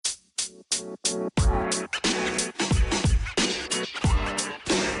Hey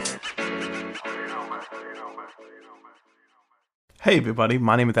everybody,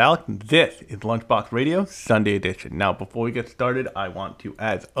 my name is Alex, and this is Lunchbox Radio, Sunday edition. Now, before we get started, I want to,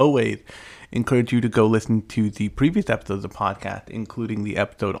 as always, encourage you to go listen to the previous episodes of the podcast, including the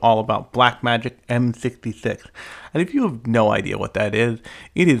episode all about Black Magic M66. And if you have no idea what that is,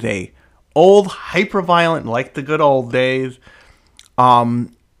 it is a old, hyper-violent, like the good old days,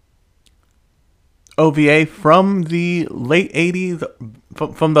 OVA from the late 80s,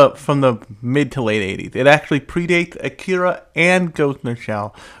 from the mid to late 80s. It actually predates Akira and Ghost in the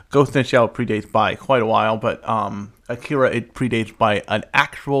Shell. Ghost in the Shell predates by quite a while, but Akira, it predates by an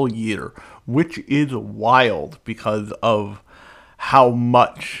actual year, which is wild because of how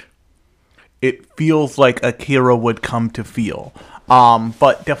much it feels like Akira would come to feel.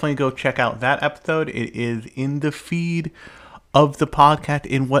 But definitely go check out that episode. It is in the feed of the podcast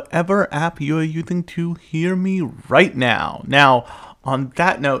in whatever app you are using to hear me right now. Now, on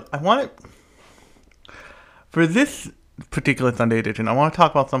that note, for this particular Sunday edition, I want to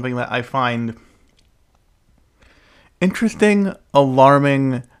talk about something that I find interesting,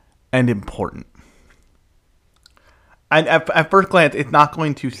 alarming, and important. And at first glance, it's not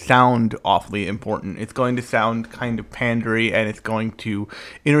going to sound awfully important. It's going to sound kind of pandery, and it's going to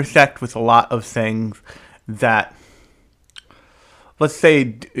intersect with a lot of things that, let's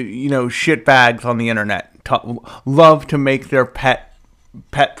say, shitbags on the internet love to make their pet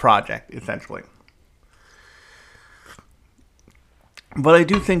project, essentially. But I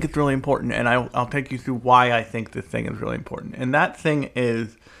do think it's really important, and I'll take you through why I think this thing is really important. And that thing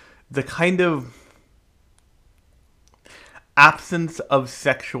is the kind of absence of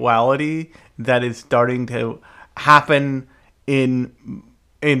sexuality that is starting to happen in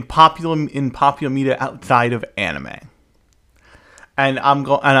popular media outside of anime. And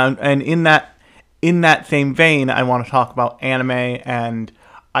in that same vein, I want to talk about anime, and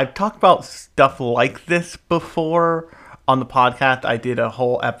I've talked about stuff like this before on the podcast. I did a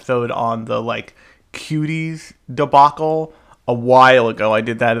whole episode on the cuties debacle a while ago. I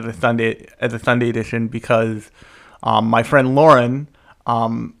did that as a Sunday edition because my friend Lauren,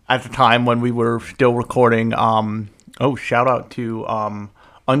 at the time when we were still recording, shout out to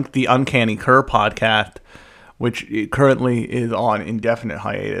the Uncanny Cur podcast, which currently is on indefinite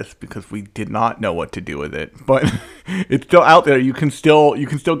hiatus because we did not know what to do with it. But it's still out there. You can still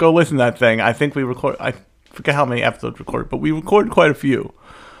go listen to that thing. I think I forget how many episodes recorded, but we recorded quite a few.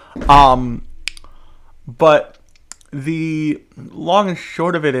 But the long and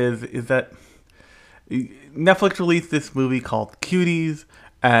short of it is that Netflix released this movie called Cuties,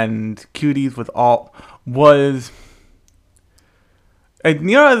 and Cuties was, as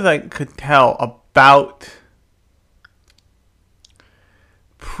near as I could tell, about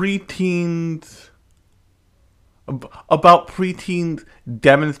preteens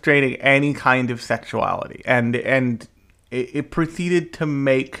demonstrating any kind of sexuality, and it proceeded to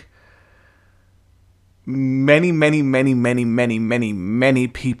make many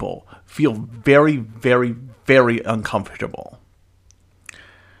people feel very, very, very uncomfortable.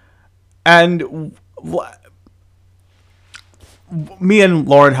 And me and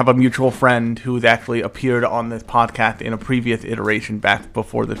Lauren have a mutual friend who's actually appeared on this podcast in a previous iteration back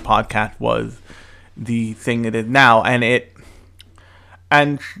before this podcast was the thing it is now,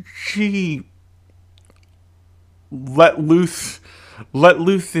 and she let loose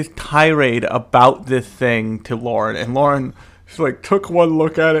this tirade about this thing to Lauren, and Lauren just took one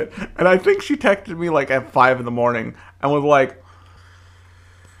look at it, and I think she texted me at 5 a.m. and was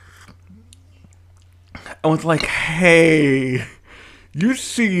like, "Hey, you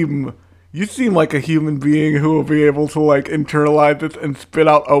seem like a human being who will be able to internalize this and spit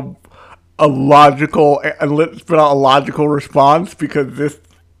out a logical response, because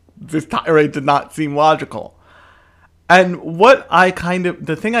this tirade did not seem logical." And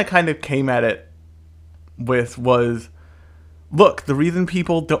the thing I kind of came at it with was, look, the reason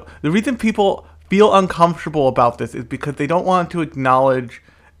people feel uncomfortable about this is because they don't want to acknowledge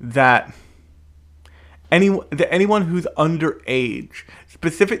that anyone who's underage,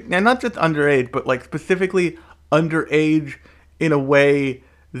 and not just underage, but specifically underage in a way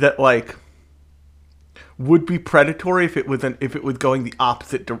that would be predatory if it was going the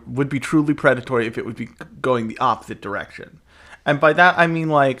opposite, would be truly predatory if it would be going the opposite direction. And by that I mean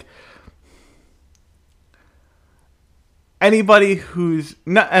anybody who's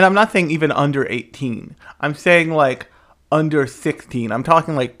not, and I'm not saying even under 18. I'm saying under 16. I'm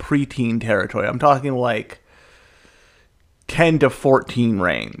talking preteen territory. I'm talking 10 to 14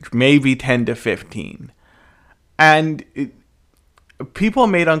 range, maybe 10 to 15. And people are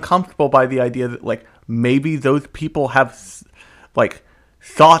made uncomfortable by the idea that, like, maybe those people have, like,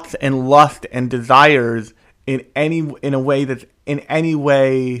 thoughts and lust and desires in a way that's in any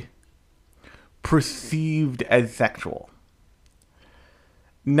way perceived as sexual.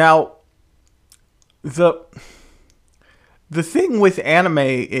 Now, the thing with anime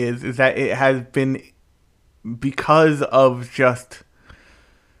is that it has been, because of just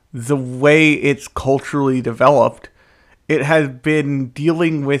the way it's culturally developed, it has been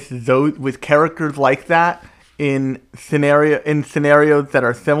dealing with characters like that in scenarios that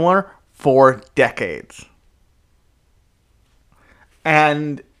are similar for decades.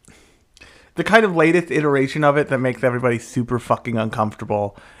 And the kind of latest iteration of it that makes everybody super fucking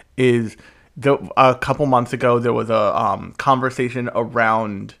uncomfortable is a couple months ago there was a conversation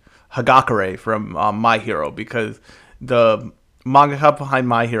around Hagakure from My Hero, because the mangaka behind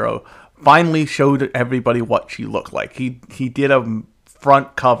My Hero finally showed everybody what she looked like. He did a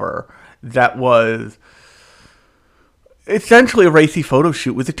front cover that was essentially a racy photo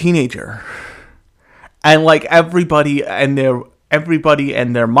shoot with a teenager, and like everybody and their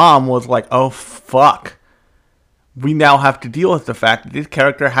mom was like, "Oh fuck, we now have to deal with the fact that this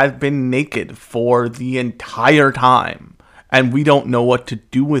character has been naked for the entire time, and we don't know what to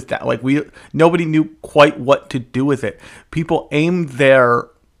do with that." Like, nobody knew quite what to do with it. People aimed their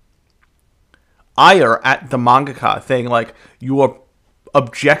ire at the mangaka, saying, like, you are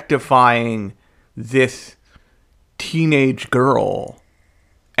objectifying this teenage girl,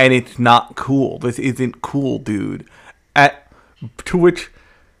 and it's not cool. This isn't cool, dude. To which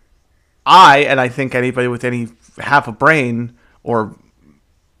and I think anybody with any half a brain or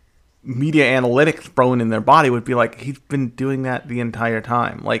media analytics thrown in their body would be like, he's been doing that the entire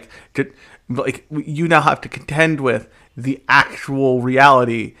time. Like you now have to contend with the actual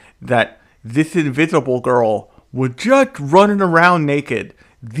reality that this invisible girl was just running around naked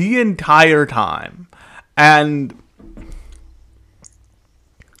the entire time. And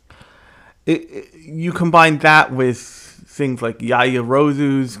you combine that with things like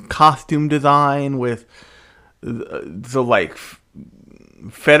Yaoyorozu's costume design, with the like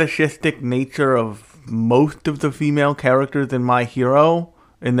fetishistic nature of most of the female characters in My Hero,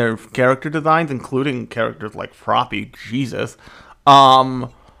 in their character designs, including characters like Froppy, Jesus. And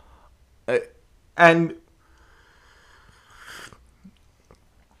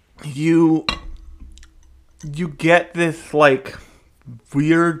you get this like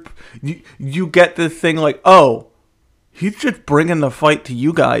weird, you get this thing like, oh, he's just bringing the fight to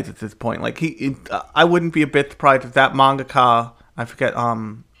you guys at this point. Like, I wouldn't be a bit surprised if that mangaka, I forget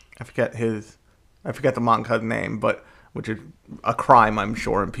the mangaka's name, but which is a crime, I'm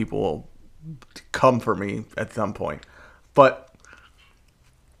sure, and people will come for me at some point. But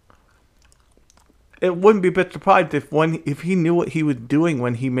it wouldn't be a bit surprised if he knew what he was doing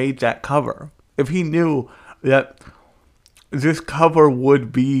when he made that cover. If he knew that this cover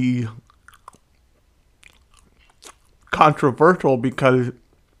would be controversial because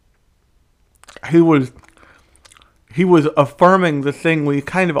he was affirming the thing we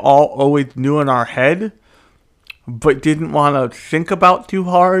kind of all always knew in our head, but didn't want to think about too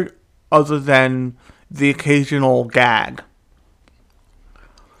hard, other than the occasional gag.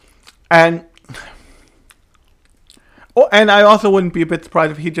 And I also wouldn't be a bit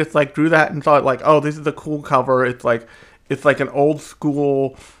surprised if he just like drew that and thought like, oh, this is a cool cover. It's like an old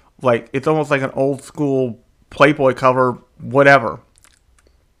school, like, it's almost like an old school Playboy cover, whatever.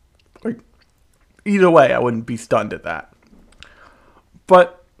 Like, either way, I wouldn't be stunned at that.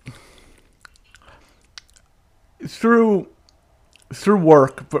 But through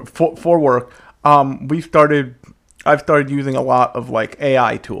work, for work, I've started using a lot of like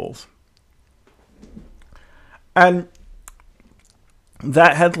AI tools, and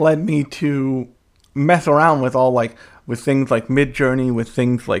that has led me to mess around with with things like Midjourney, with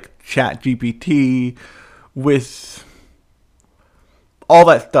things like ChatGPT, with all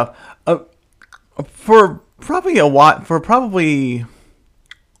that stuff. For probably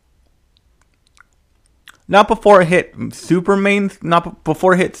not before it hit super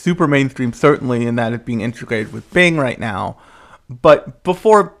mainstream, certainly, in that it's being integrated with Bing right now, but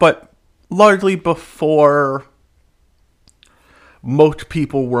largely before most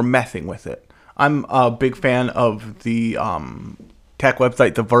people were messing with it. I'm a big fan of the tech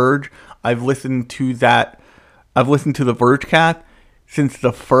website The Verge. I've listened to the Vergecast since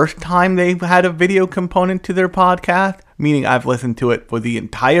the first time they had a video component to their podcast, meaning I've listened to it for the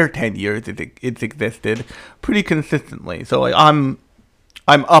entire 10 years it's existed pretty consistently. So like, I'm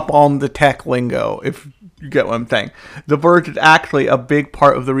up on the tech lingo, if you get what I'm saying. The Verge is actually a big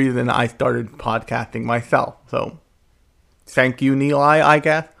part of the reason I started podcasting myself. So thank you, Neeli, I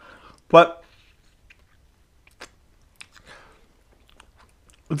guess. But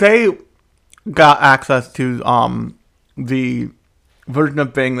they got access to the version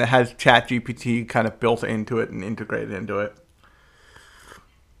of Bing that has ChatGPT kind of built into it and integrated into it.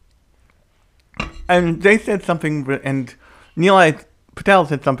 And they said something, and Nilay Patel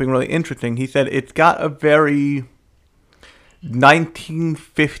said something really interesting. He said it's got a very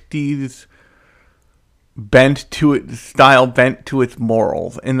 1950s bent to its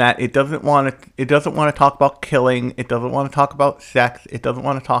morals, in that it doesn't want to talk about killing, it doesn't want to talk about sex, it doesn't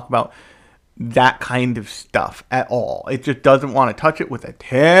want to talk about that kind of stuff at all. It just doesn't want to touch it with a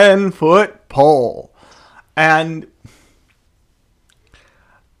 10-foot pole. And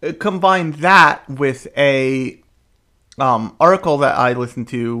it combined that with a article that I listened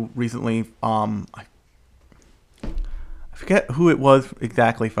to recently. I forget who it was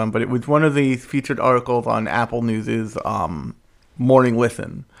exactly from, but it was one of these featured articles on Apple News' Morning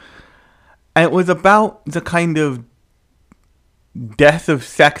Listen. And it was about the kind of death of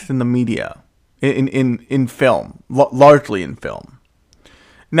sex in the media, in film, largely in film.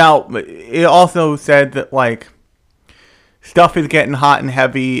 Now, it also said that, like, stuff is getting hot and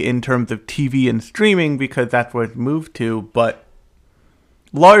heavy in terms of TV and streaming because that's where it's moved to, but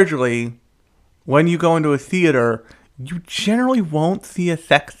largely, when you go into a theater, you generally won't see a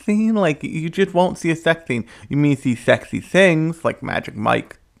sex scene. Like, you just won't see a sex scene. You may see sexy things, like Magic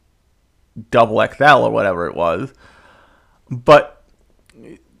Mike XXL or whatever it was, but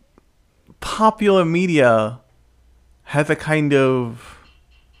popular media has a kind of,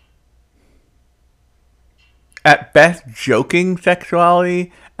 at best, joking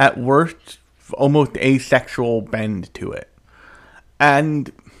sexuality, at worst, almost asexual bend to it.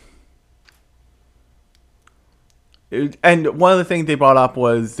 And one of the things they brought up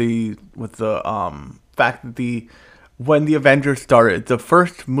was the fact that when the Avengers started, the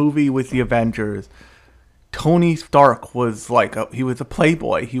first movie with the Avengers, Tony Stark was he was a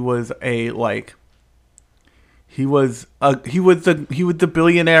playboy. He was the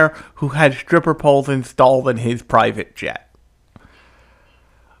billionaire who had stripper poles installed in his private jet.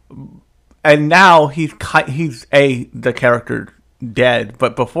 And now he's the character dead,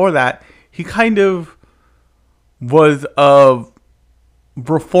 but before that, he kind of was a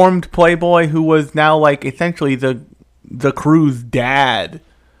reformed playboy who was now, like, essentially the crew's dad.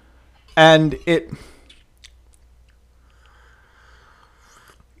 And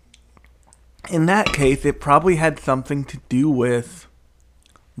in that case, it probably had something to do with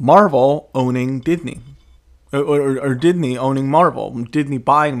Marvel owning Disney. Or Disney owning Marvel. Disney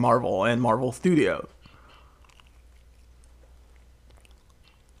buying Marvel and Marvel Studios.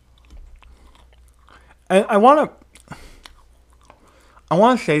 And I want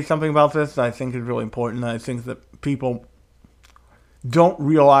to say something about this that I think is really important. That I think that people don't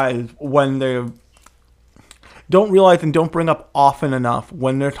realize and don't bring up often enough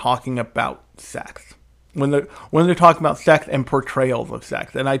when they're talking about sex. When they're talking about sex and portrayals of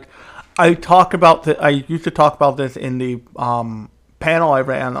sex. And I used to talk about this in the panel I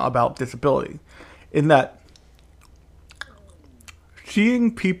ran about disability, in that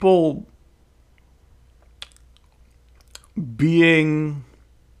seeing people being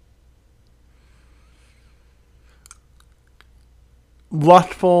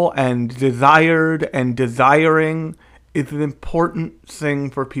lustful and desired and desiring is an important thing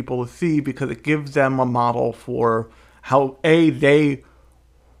for people to see, because it gives them a model for how they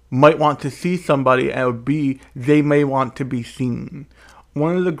might want to see somebody, and B, they may want to be seen.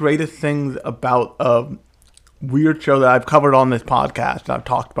 One of the greatest things about a weird show that I've covered on this podcast, I've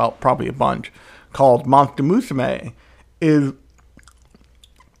talked about probably a bunch, called Monster Musume, is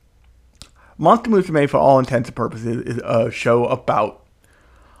Monster Musume, for all intents and purposes, is a show about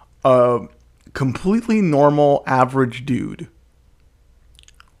a completely normal, average dude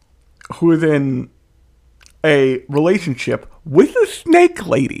who is in a relationship with a snake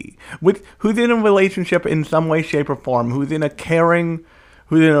lady, who's in a relationship in some way, shape, or form, who's in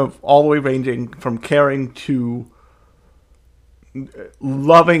all the way ranging from caring to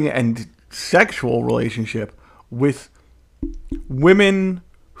loving and sexual relationship with women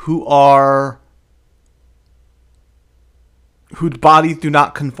whose bodies do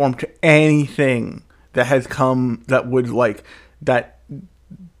not conform to anything that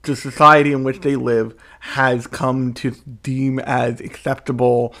the society in which they live has come to deem as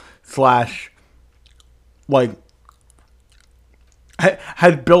acceptable has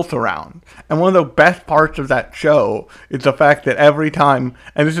built around. And one of the best parts of that show is the fact that every time,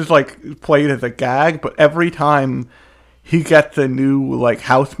 and this is played as a gag, but every time he gets a new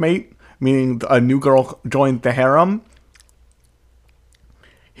housemate, meaning a new girl joins the harem,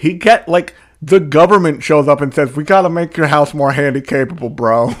 the government shows up and says, we gotta make your house more handy capable,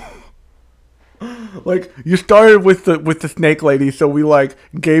 bro. Like, you started with the snake lady, so we, like,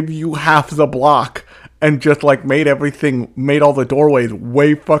 gave you half the block and just, like, made all the doorways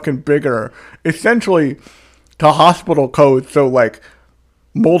way fucking bigger. Essentially, to hospital code, so, like,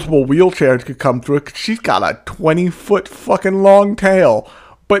 multiple wheelchairs could come through. She's got a 20-foot fucking long tail.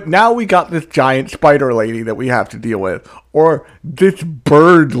 But now we got this giant spider lady that we have to deal with. Or this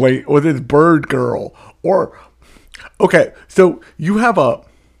bird lady, or this bird girl. Or, okay, so you have a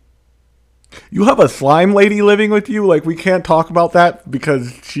slime lady living with you. Like, we can't talk about that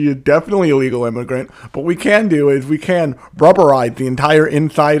because she is definitely a legal immigrant. But what we can do is we can rubberize the entire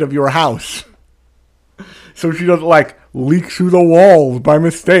inside of your house. So she doesn't, like, leak through the walls by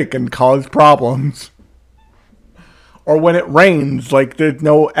mistake and cause problems. Or when it rains, like, there's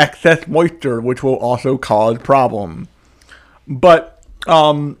no excess moisture, which will also cause problems. But,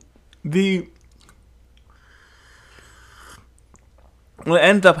 what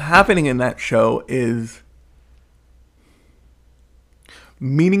ends up happening in that show is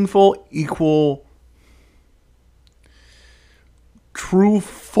meaningful, equal, true,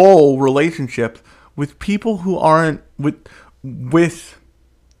 full relationships with people who aren't with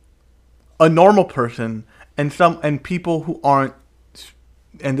a normal person and people who aren't,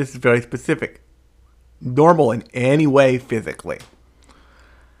 and this is very specific, normal in any way physically.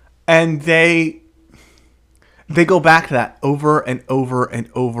 And they go back to that over and over and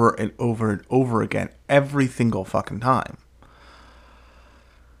over and over and over again every single fucking time.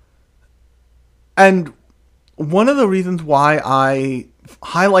 And one of the reasons why I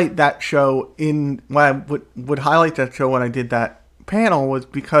highlight that show would highlight that show when I did that panel was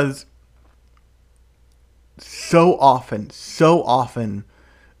because so often,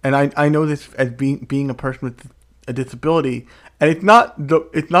 and I know this as being a person with a disability, and it's not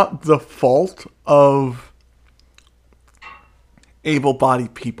the fault of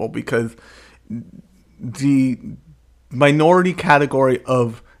able-bodied people, because the minority category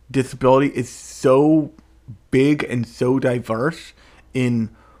of disability is so big and so diverse in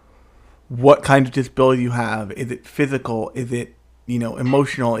what kind of disability you have. Is it physical? Is it,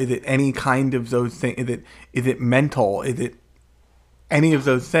 emotional? Is it any kind of those things? Is it mental? Is it any of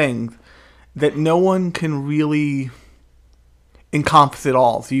those things? That no one can really encompass it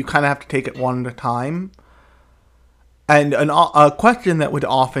all. So you kind of have to take it one at a time. And a question that would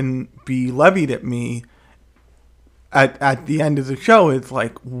often be levied at me at the end of the show is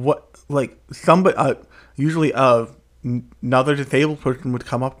like, somebody, usually another disabled person would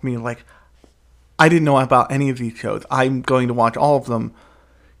come up to me like, I didn't know about any of these shows. I'm going to watch all of them.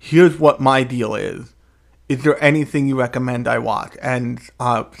 Here's what my deal is. Is there anything you recommend I watch? And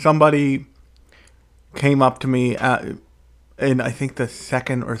somebody came up to me in, I think, the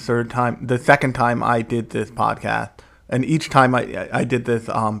second time I did this podcast. And each time I did this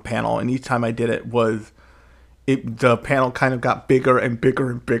panel, and each time I did it the panel kind of got bigger and bigger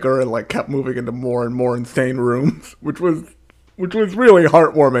and bigger, and like kept moving into more and more insane rooms, which was really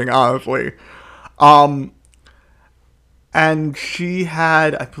heartwarming, honestly. And I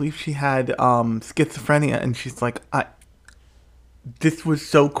believe she had schizophrenia, and she's like, this was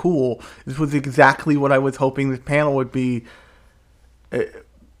so cool. This was exactly what I was hoping this panel would be.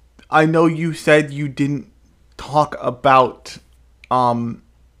 I know you said you didn't talk about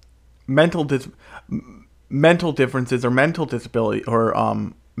mental differences or mental disability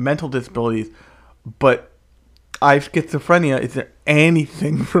or mental disabilities, but I have schizophrenia. Is there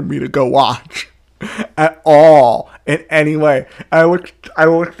anything for me to go watch at all in any way? I looked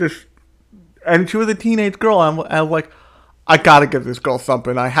this, and she was a teenage girl. I was like, I gotta give this girl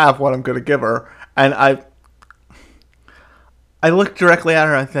something. I have what I'm gonna give her, and I looked directly at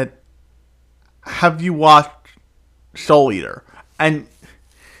her and I said, have you watched Soul Eater? And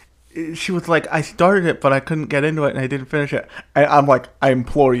she was like, I started it, but I couldn't get into it, and I didn't finish it. And I'm like, I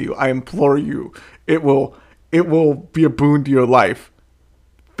implore you. It will be a boon to your life.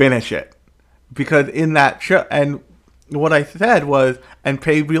 Finish it. Because in that show, and what I said was, and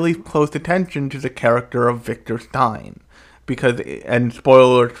pay really close attention to the character of Victor Stein. Because, and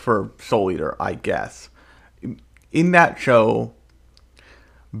spoiler for Soul Eater, I guess. In that show,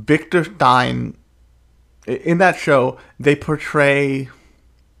 Victor Stein, in that show, they portray,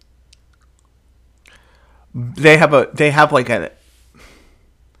 that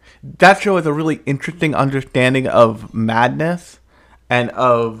show is a really interesting understanding of madness and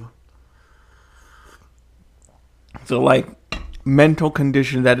of the, like, mental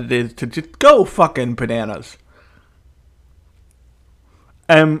condition that it is to just go fucking bananas.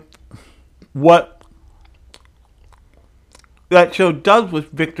 And what that show does with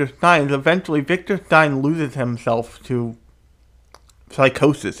Victor Stein is eventually Victor Stein loses himself to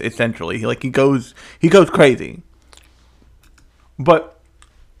psychosis, essentially. He goes crazy. But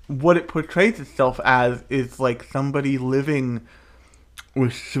what it portrays itself as is like somebody living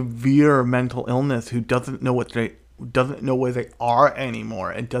with severe mental illness who doesn't know where they are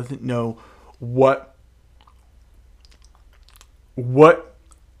anymore and doesn't know what's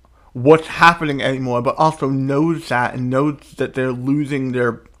happening anymore, but also knows that and knows that they're losing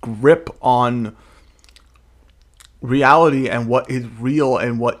their grip on reality and what is real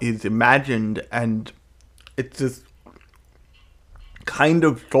and what is imagined, and it's this kind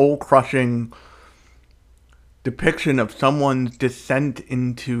of soul-crushing depiction of someone's descent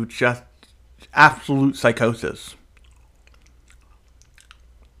into just absolute psychosis.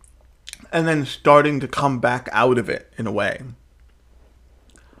 And then starting to come back out of it in a way.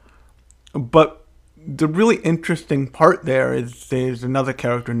 But the really interesting part there is there's another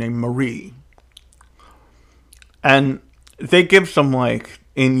character named Marie. And they give some like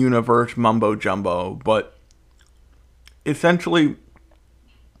in-universe mumbo-jumbo, but essentially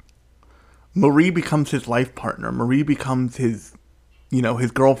Marie becomes his life partner. Marie becomes his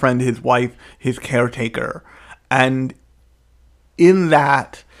girlfriend, his wife, his caretaker. And in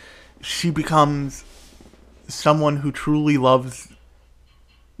that, she becomes someone who truly loves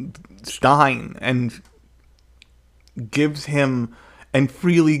Stein and gives him and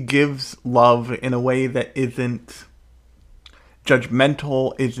freely gives love in a way that isn't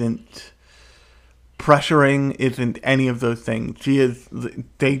judgmental, isn't pressuring, isn't any of those things.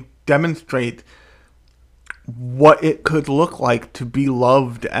 They demonstrate what it could look like to be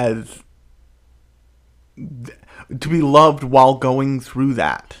loved while going through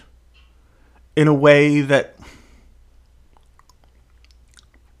that in a way that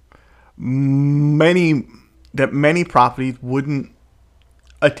many properties wouldn't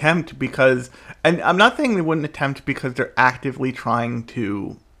attempt, because, and I'm not saying they wouldn't attempt because they're actively trying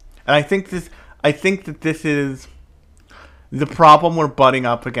to, and I think that this is the problem we're butting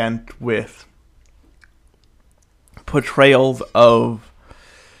up against with portrayals of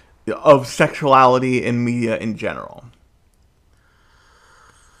sexuality in media in general.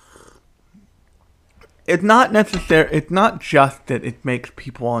 It's not just that it makes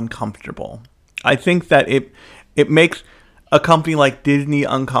people uncomfortable. I think that it makes a company like Disney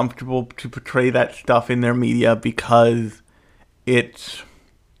uncomfortable to portray that stuff in their media because they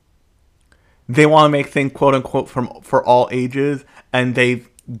want to make things quote unquote for all ages, and they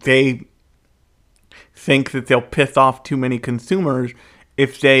think that they'll piss off too many consumers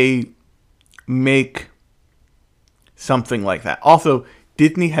if they make something like that. Also,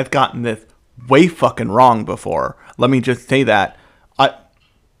 Disney has gotten this way fucking wrong before. Let me just say that.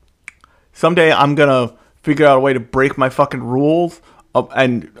 Someday I'm gonna figure out a way to break my fucking rules,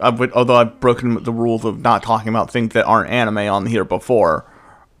 although I've broken the rules of not talking about things that aren't anime on here before.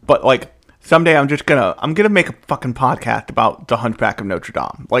 But like someday I'm gonna make a fucking podcast about The Hunchback of Notre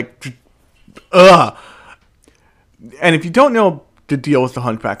Dame. And if you don't know the deal with The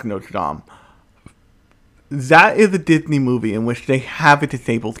Hunchback of Notre Dame, that is a Disney movie in which they have a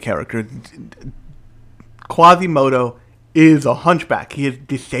disabled character. Quasimodo is a hunchback. He is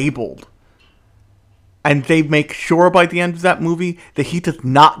disabled. And they make sure by the end of that movie that he does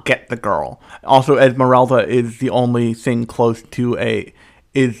not get the girl. Also, Esmeralda is the only thing close to a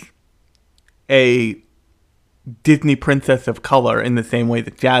Disney princess of color in the same way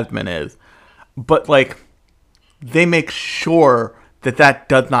that Jasmine is. But, they make sure that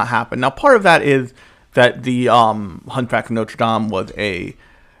does not happen. Now, part of that is that the Hunchback of Notre Dame was a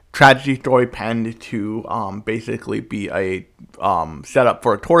tragedy story penned to basically be a setup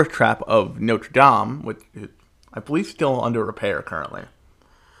for a tourist trap of Notre Dame, which is, I believe, still under repair currently.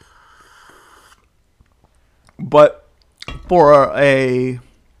 But for a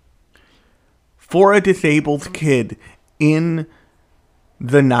disabled kid in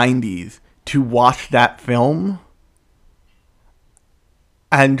the 90s to watch that film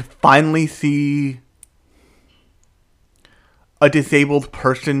and finally see a disabled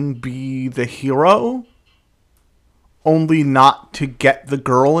person be the hero, only not to get the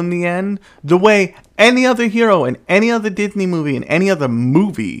girl in the end, the way any other hero in any other Disney movie, in any other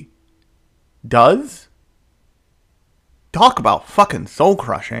movie does. Talk about fucking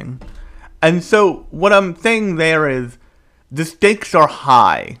soul-crushing. And so, what I'm saying there is, the stakes are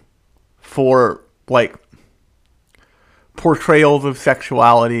high for, portrayals of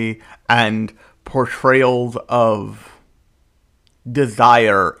sexuality and portrayals of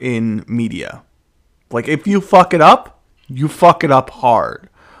desire in media. If you fuck it up hard.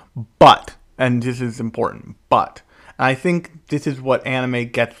 But, and this is important, but, I think this is what anime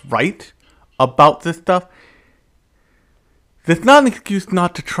gets right about this stuff. That's not an excuse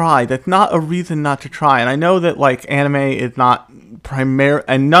not to try. That's not a reason not to try. And I know that, like, anime is not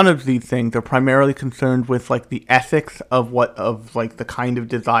and none of these things are primarily concerned with, like, the ethics of like, the kind of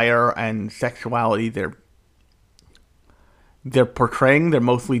desire and sexuality they're portraying. They're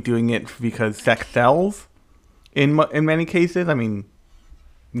mostly doing it because sex sells. In many cases, I mean,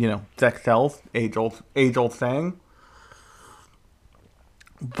 sex sells, age old saying.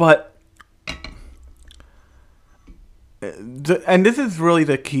 But and this is really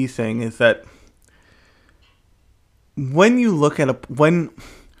the key thing, is that when you look at when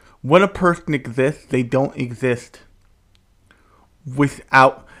a person exists, they don't exist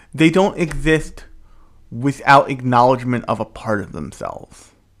without acknowledgement of a part of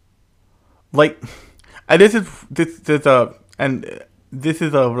themselves. Like, and this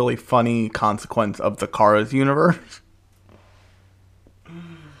is a really funny consequence of the Cars universe.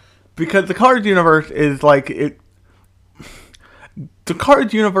 Because the Cars universe is like the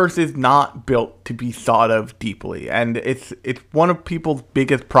Cars universe is not built to be thought of deeply, and it's one of people's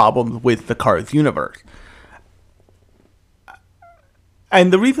biggest problems with the Cars universe.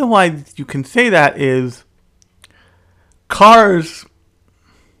 And the reason why you can say that is Cars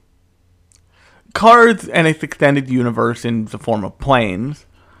and its extended universe in the form of planes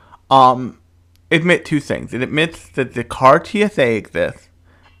admit two things. It admits that the car TSA exists,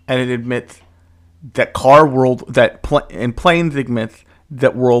 and it admits that planes admits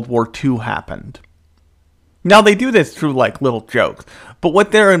that World War II happened. Now, they do this through, like, little jokes, but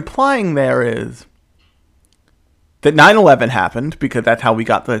what they're implying there is that 9/11 happened, because that's how we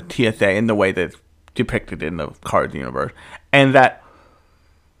got the TSA in the way that's depicted in the Cars universe, and that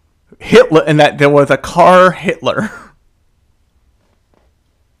there was a car Hitler.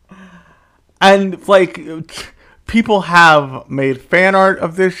 And, like, people have made fan art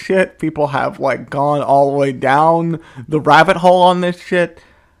of this shit. People have, like, gone all the way down the rabbit hole on this shit.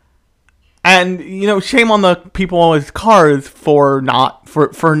 And, shame on the people with Cars for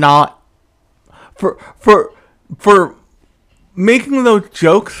making those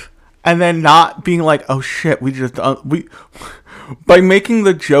jokes and then not being like, oh shit, by making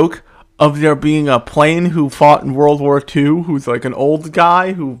the joke of there being a plane who fought in World War II, who's like an old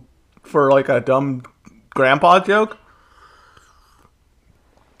guy for like a dumb grandpa joke.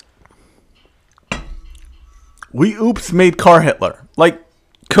 We made Car Hitler. Like,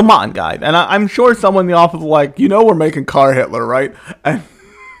 come on, guys. And I'm sure someone in the office was like, we're making Car Hitler, right? And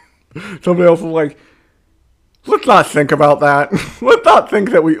somebody else was like, let's not think about that. Let's not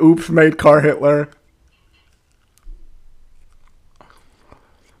think that we made Car Hitler.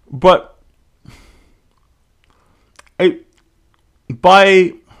 But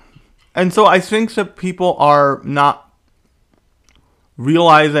and so I think that people are not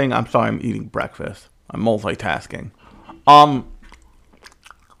realizing. I'm sorry, I'm eating breakfast. I'm multitasking.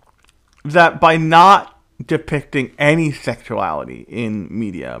 That by not depicting any sexuality in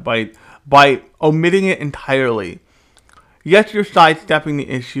media, by omitting it entirely, yes, you're sidestepping the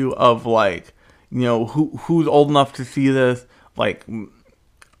issue of, like, who's old enough to see this. Like,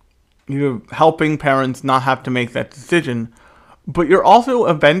 you're helping parents not have to make that decision, but you're also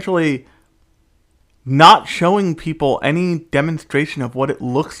eventually not showing people any demonstration of what it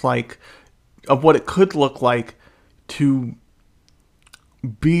looks like, of what it could look like to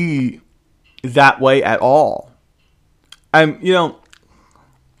be that way at all. And,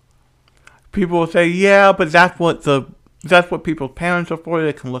 people will say, yeah, but that's what people's parents are for.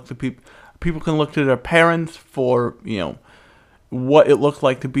 They can look to people can look to their parents for, what it looks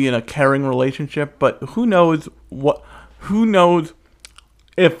like to be in a caring relationship. But who knows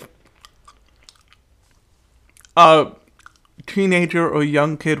if a teenager or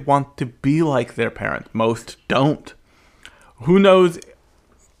young kid wants to be like their parents. Most don't. Who knows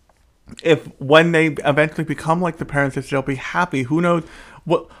if when they eventually become like the parents, if they'll be happy. Who knows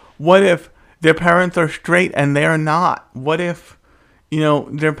what if their parents are straight and they're not? What if,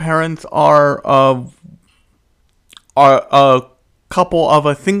 their parents are a couple of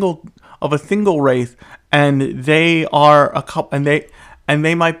a single race, and they are a couple, and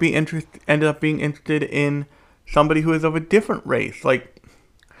they might be ended up being interested in somebody who is of a different race. Like,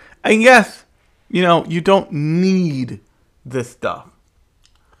 and yes, you don't need this stuff.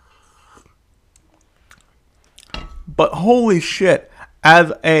 But holy shit,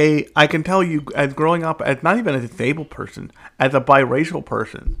 I can tell you, as growing up as not even a disabled person, as a biracial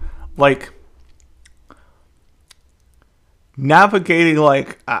person, like, navigating,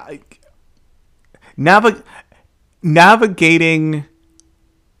 like, navigating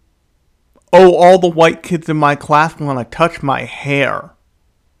oh, all the white kids in my class want to touch my hair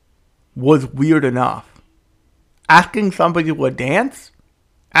was weird enough. Asking somebody to a dance?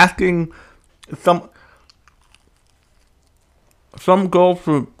 Asking some girl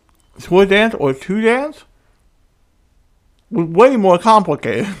to a dance or to dance? Was way more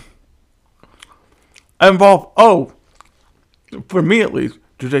complicated. Involve, oh, for me at least,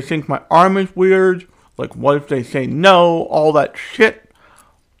 do they think my arm is weird? Like, what if they say no? All that shit.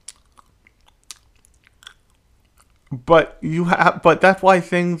 But that's why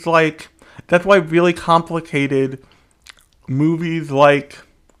that's why really complicated movies like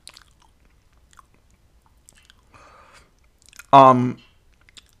Guide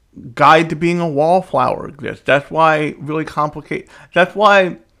to Being a Wallflower exist. That's why that's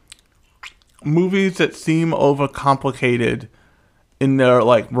why movies that seem overcomplicated in their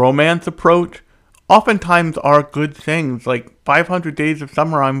like romance approach oftentimes are good things. Like 500 Days of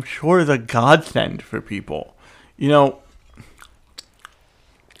Summer, I'm sure, is a godsend for people. You know,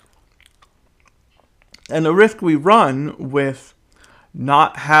 and the risk we run with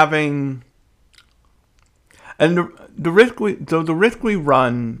not having, and the risk we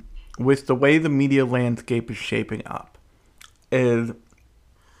run with the way the media landscape is shaping up is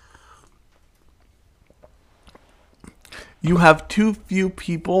you have too few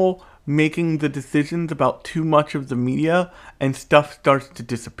people making the decisions about too much of the media, and stuff starts to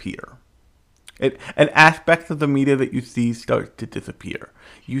disappear. And aspects of the media that you see start to disappear.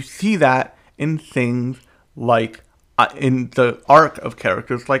 You see that in things like, in the arc of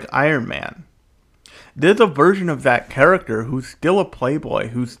characters like Iron Man. There's a version of that character who's still a playboy,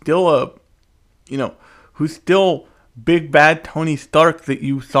 who's still big bad Tony Stark that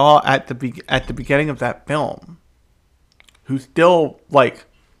you saw at the beginning of that film. Who's still,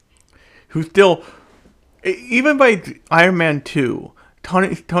 even by Iron Man 2,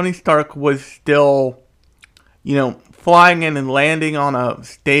 Tony Stark was still, flying in and landing on a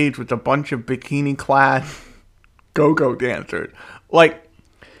stage with a bunch of bikini-clad go-go dancers. Like,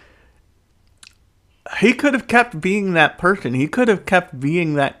 he could have kept being that person. He could have kept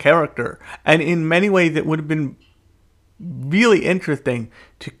being that character. And in many ways, it would have been really interesting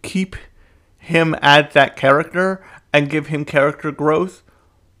to keep him as that character and give him character growth.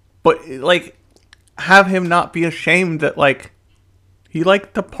 But, have him not be ashamed that, he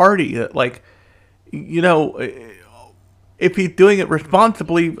liked to party. That, if he's doing it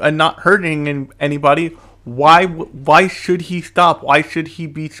responsibly and not hurting anybody, why should he stop? Why should he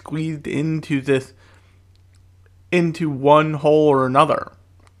be squeezed into one hole or another?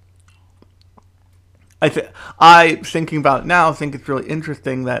 I thinking about it now, think it's really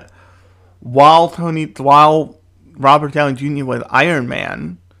interesting that while Robert Downey Jr. was Iron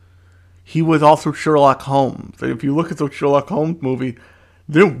Man, he was also Sherlock Holmes. And if you look at those Sherlock Holmes movies,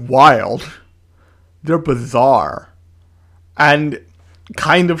 they're wild. They're bizarre. And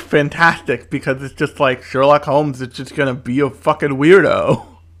kind of fantastic, because it's just like Sherlock Holmes is just going to be a fucking weirdo.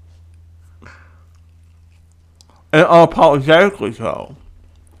 And unapologetically so.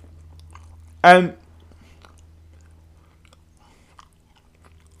 And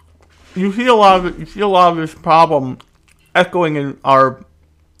you see a lot of this problem echoing in our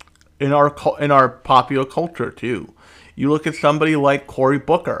popular culture too. You look at somebody like Cory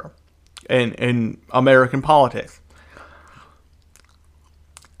Booker in American politics.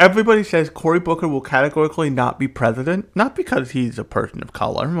 Everybody says Cory Booker will categorically not be president, not because he's a person of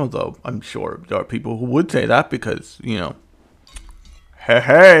color, although I'm sure there are people who would say that because,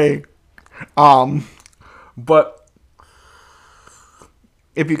 hey. But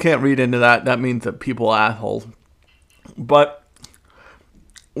if you can't read into that, that means that people are assholes. But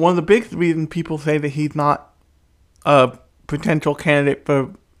one of the big reasons people say that he's not a potential candidate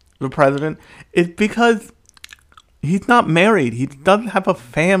for the president is because he's not married. He doesn't have a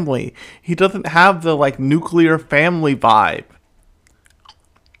family. He doesn't have the nuclear family vibe.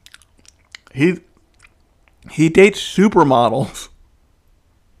 He dates supermodels.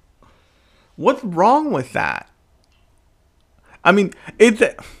 What's wrong with that? I mean,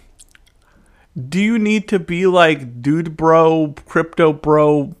 do you need to be dude bro, crypto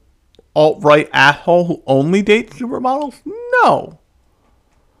bro, alt-right asshole who only dates supermodels? No.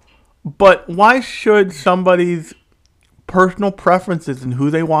 But why should somebody's personal preferences and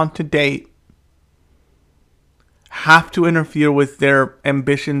who they want to date have to interfere with their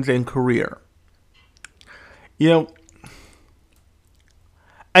ambitions and career?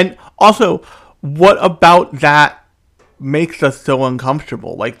 And also, what about that makes us so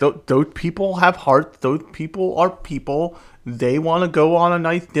uncomfortable? Those people have hearts. Those people are people. They want to go on a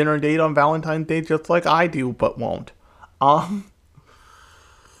nice dinner date on Valentine's Day just like I do, but won't.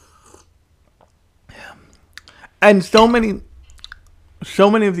 And so many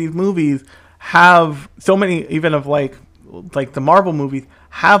of these movies have so many, even of like the Marvel movies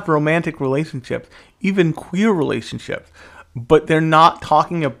have romantic relationships, even queer relationships, but they're not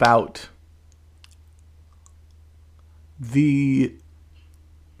talking about the.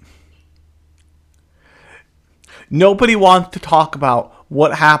 Nobody wants to talk about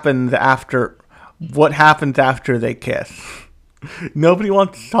what happens after they kiss. Nobody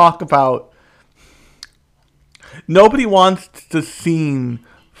wants to talk about. Nobody wants the scene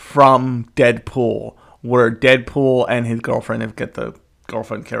from Deadpool where Deadpool and his girlfriend, if get the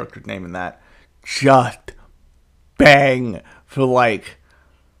girlfriend character's name in that, just bang for like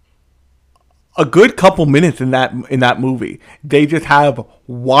a good couple minutes in that movie. They just have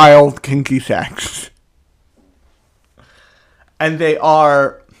wild kinky sex. And they're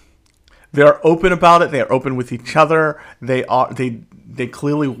open about it. They are open with each other. They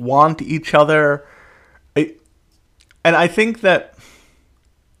clearly want each other. And I think that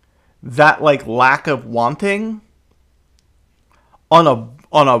like lack of wanting on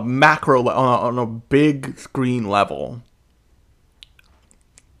a macro on a big screen level,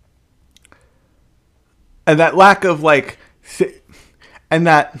 and that lack of like, and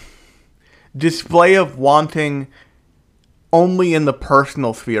that display of wanting only in the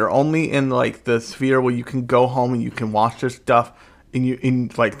personal sphere, only in like the sphere where you can go home and you can watch this stuff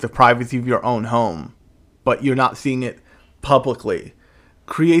in like the privacy of your own home, but you're not seeing it publicly,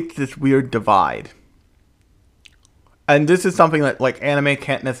 creates this weird divide. And this is something that like anime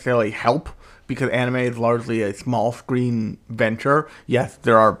can't necessarily help, because anime is largely a small screen venture. Yes,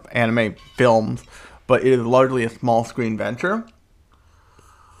 there are anime films, but it is largely a small screen venture.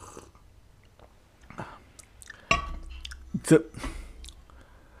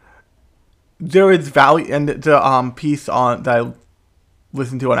 There is value, and the piece on that I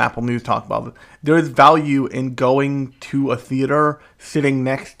listened to on Apple News talk about it. There is value in going to a theater, sitting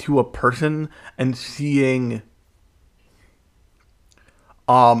next to a person, and seeing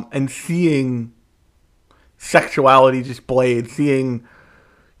sexuality displayed, seeing,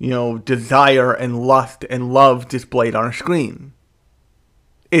 desire and lust and love displayed on a screen.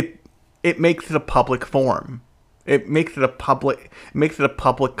 It makes it a public forum. It makes it a public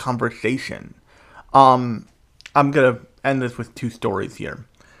conversation. I'm gonna end this with two stories here.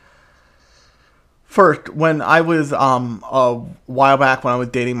 First, when I was a while back when I was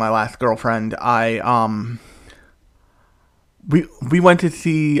dating my last girlfriend, we went to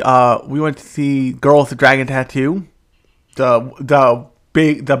see Girl with the Dragon Tattoo, the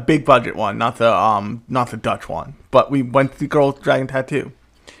big budget one, not the Dutch one, but we went to see Girl with the Dragon Tattoo.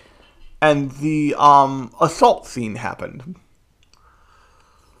 And the assault scene happened.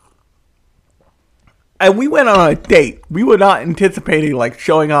 And we went on a date. We were not anticipating like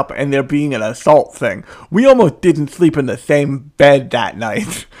showing up and there being an assault thing. We almost didn't sleep in the same bed that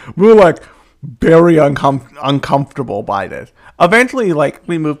night. We were like very uncomfortable by this. Eventually, like,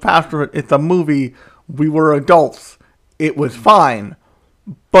 we moved past it. It's a movie. We were adults. It was fine.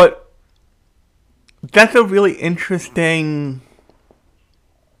 But that's a really interesting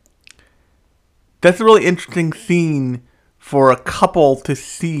scene for a couple to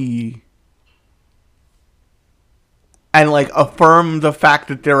see and like affirm the fact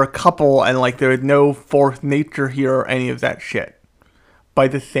that they're a couple and like there is no forced nature here or any of that shit. By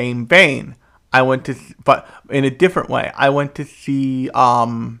the same vein, but in a different way, I went to see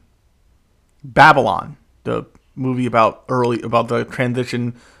Babylon, the movie about the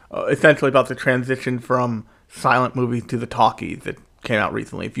transition, essentially about the transition from silent movies to the talkies that came out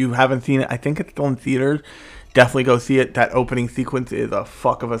recently. If you haven't seen it, I think it's still in theaters. Definitely go see it. That opening sequence is a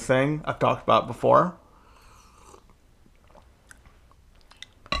fuck of a thing. I've talked about it before.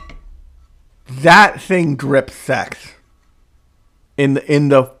 That thing drips sex in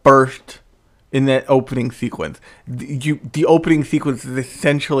that opening sequence. The opening sequence is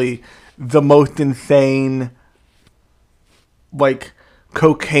essentially the most insane, like,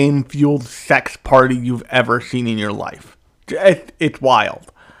 cocaine-fueled sex party you've ever seen in your life. It's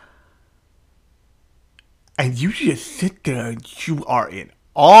wild. And you just sit there and you are in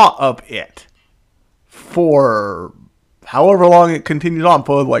awe of it for however long it continues on,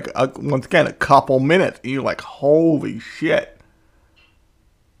 for like, once again, a couple minutes. And you're like, holy shit.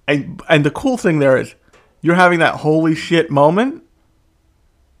 And the cool thing there is, you're having that holy shit moment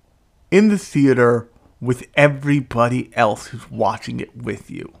in the theater with everybody else who's watching it with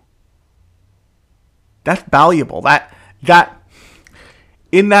you. That's valuable. That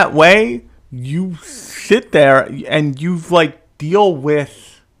in that way, you sit there and you like deal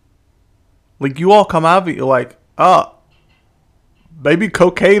with, like, you all come out of it, you're like, oh, maybe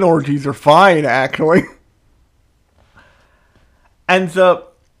cocaine orgies are fine, actually. And so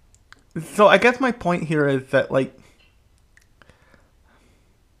I guess my point here is that, like,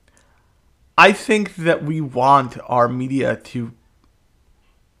 I think that we want our media to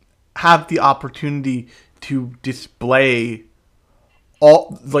have the opportunity to display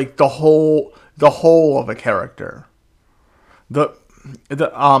all, like, the whole of a character. And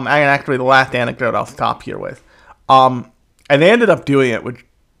actually the last anecdote I'll stop here with. And they ended up doing it, which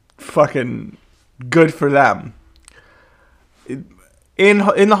fucking good for them. In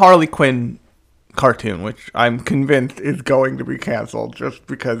the Harley Quinn cartoon, which I'm convinced is going to be canceled just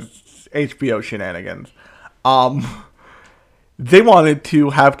because HBO shenanigans, they wanted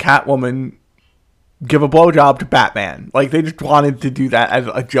to have Catwoman give a blowjob to Batman. Like, they just wanted to do that as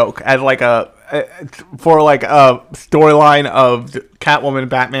a joke, as like for like a storyline of Catwoman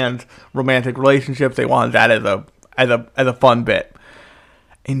and Batman's romantic relationship. They wanted that as a fun bit.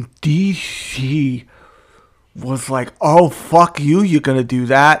 And DC was like, "Oh, fuck you! You're gonna do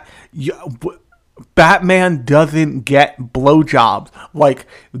that? Batman doesn't get blowjobs. Like,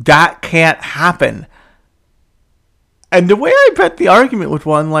 that can't happen." And the way I bet the argument was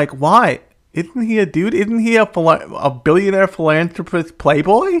one, like, why? Isn't he a dude? Isn't he a billionaire philanthropist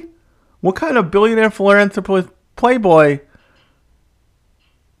playboy? What kind of billionaire philanthropist playboy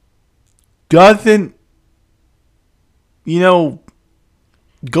doesn't,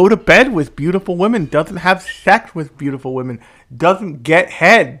 go to bed with beautiful women, doesn't have sex with beautiful women, doesn't get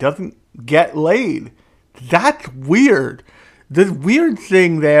head, doesn't get laid? That's weird. The weird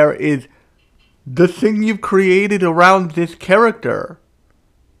thing there is the thing you've created around this character,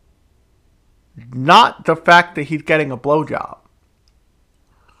 not the fact that he's getting a blowjob.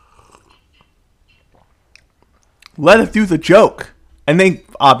 Let us do the joke. And they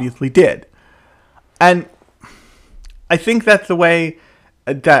obviously did. And I think that's the way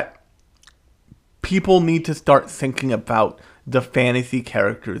that people need to start thinking about the fantasy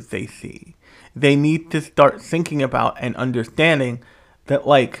characters they see. They need to start thinking about and understanding that,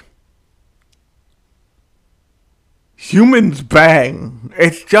 like, humans bang.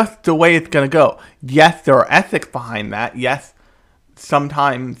 It's just the way it's going to go. Yes, there are ethics behind that. Yes,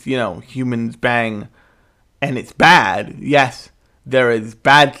 sometimes, humans bang and it's bad. Yes, there is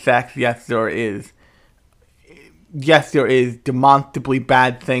bad sex. Yes, there is demonstrably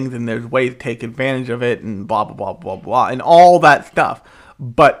bad things, and there's ways to take advantage of it, and blah, blah, blah, blah, blah, and all that stuff.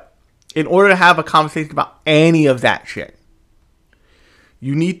 But in order to have a conversation about any of that shit,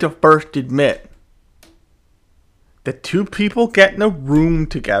 you need to first admit that two people get in a room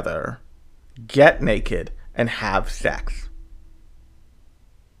together, get naked, and have sex.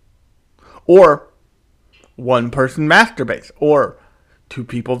 Or one person masturbates, or two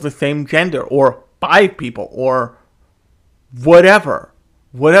people of the same gender, or 5 people, or whatever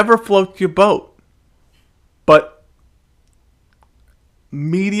floats your boat. But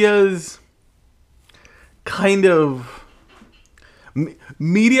media's kind of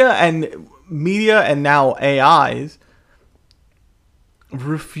media and now AI's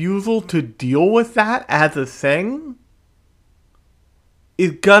refusal to deal with that as a thing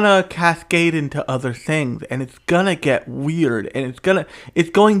is gonna cascade into other things, and it's gonna get weird, and it's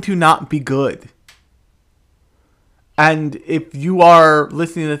going to not be good. And if you are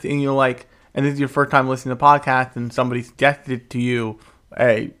listening to this and you're like, and this is your first time listening to podcasts, and somebody suggested it to you,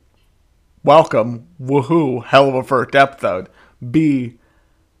 hey, welcome, woohoo, hell of a first episode. B,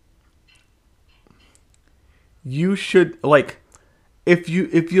 you should, like, if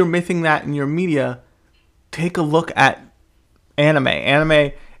you're missing that in your media, take a look at anime.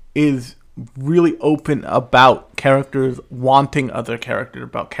 Anime is really open about characters wanting other characters,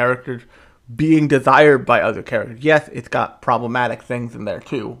 about characters being desired by other characters. Yes, it's got problematic things in there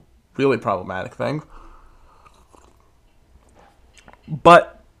too. Really problematic things.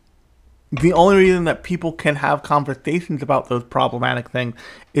 But the only reason that people can have conversations about those problematic things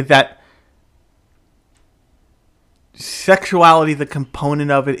is that sexuality is a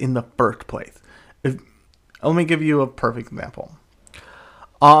component of it in the first place. Let me give you a perfect example.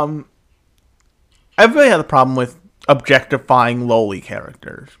 Everybody has a problem with objectifying lowly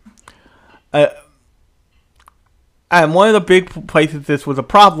characters. And one of the big places this was a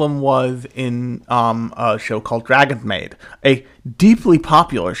problem was in a show called Dragon's Maid, a deeply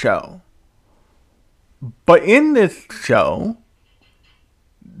popular show. But in this show,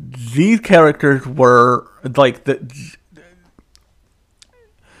 these characters were like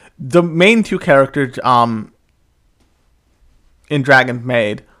the main two characters in Dragon's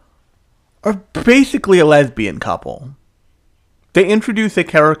Maid are basically a lesbian couple. They introduce a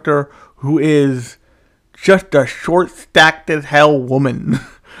character who is just a short stacked as hell woman.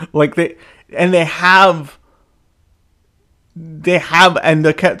 They have they have, and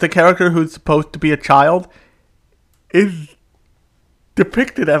the character who's supposed to be a child is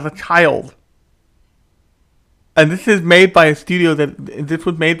depicted as a child. And this is made by a studio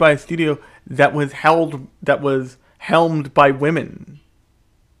that was helmed by women.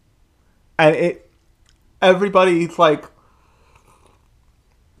 And everybody's like,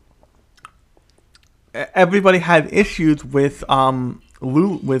 everybody had issues with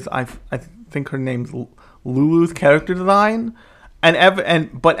Lulu, I think her name's Lulu's character design,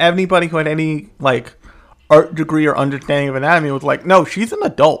 but anybody who had any like art degree or understanding of anatomy was like, no, she's an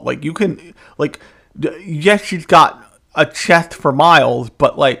adult. Like, you can, like, yes, she's got a chest for miles,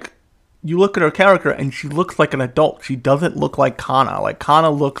 but like, you look at her character and she looks like an adult. She doesn't look like Kana. Like, Kana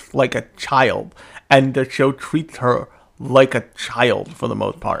looks like a child, and the show treats her like a child for the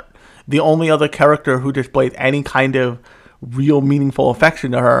most part. The only other character who displays any kind of real meaningful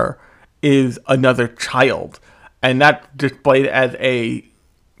affection to her is another child, and that's displayed as a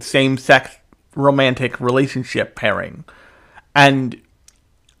same-sex romantic relationship pairing.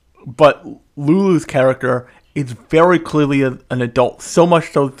 But Lulu's character is very clearly an adult, so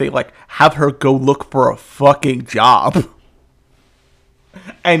much so that they like have her go look for a fucking job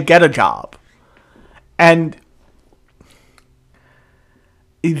and get a job. And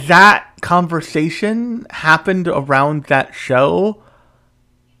that conversation happened around that show,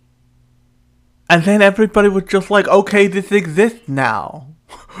 and then everybody was just like, okay, this exists now.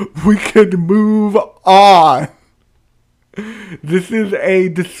 We can move on. This is a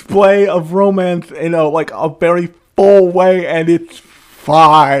display of romance in a very full way, and it's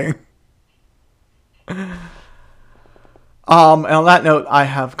fine. And on that note, I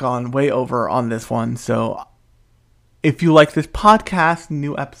have gone way over on this one, so if you like this podcast,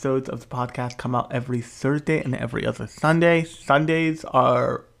 new episodes of the podcast come out every Thursday and every other Sunday. Sundays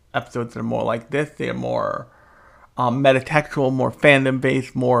are episodes that are more like this. They are more metatextual, more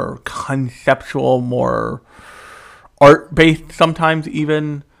fandom-based, more conceptual, more art-based, sometimes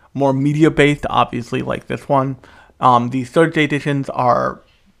even more media-based, obviously, like this one. These Thursday editions are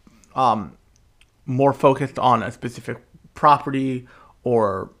more focused on a specific property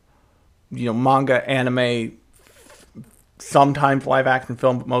or, manga, anime, sometimes live-action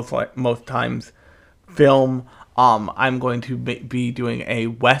film, but most times film. I'm going to be doing a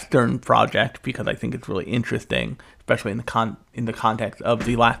Western project because I think it's really interesting, especially in the context of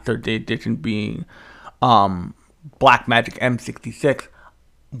the last Thursday edition being Black Magic M66,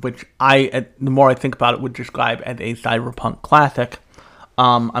 which the more I think about it, would describe as a cyberpunk classic.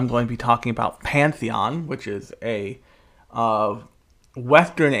 I'm going to be talking about Pantheon, which is a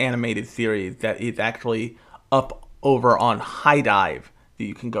Western animated series that is actually up over on High Dive that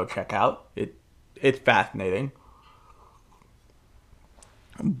you can go check out. It's fascinating.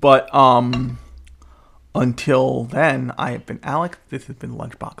 But until then, I have been Alex. This has been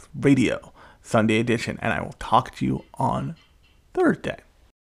Lunchbox Radio, Sunday edition, and I will talk to you on Thursday.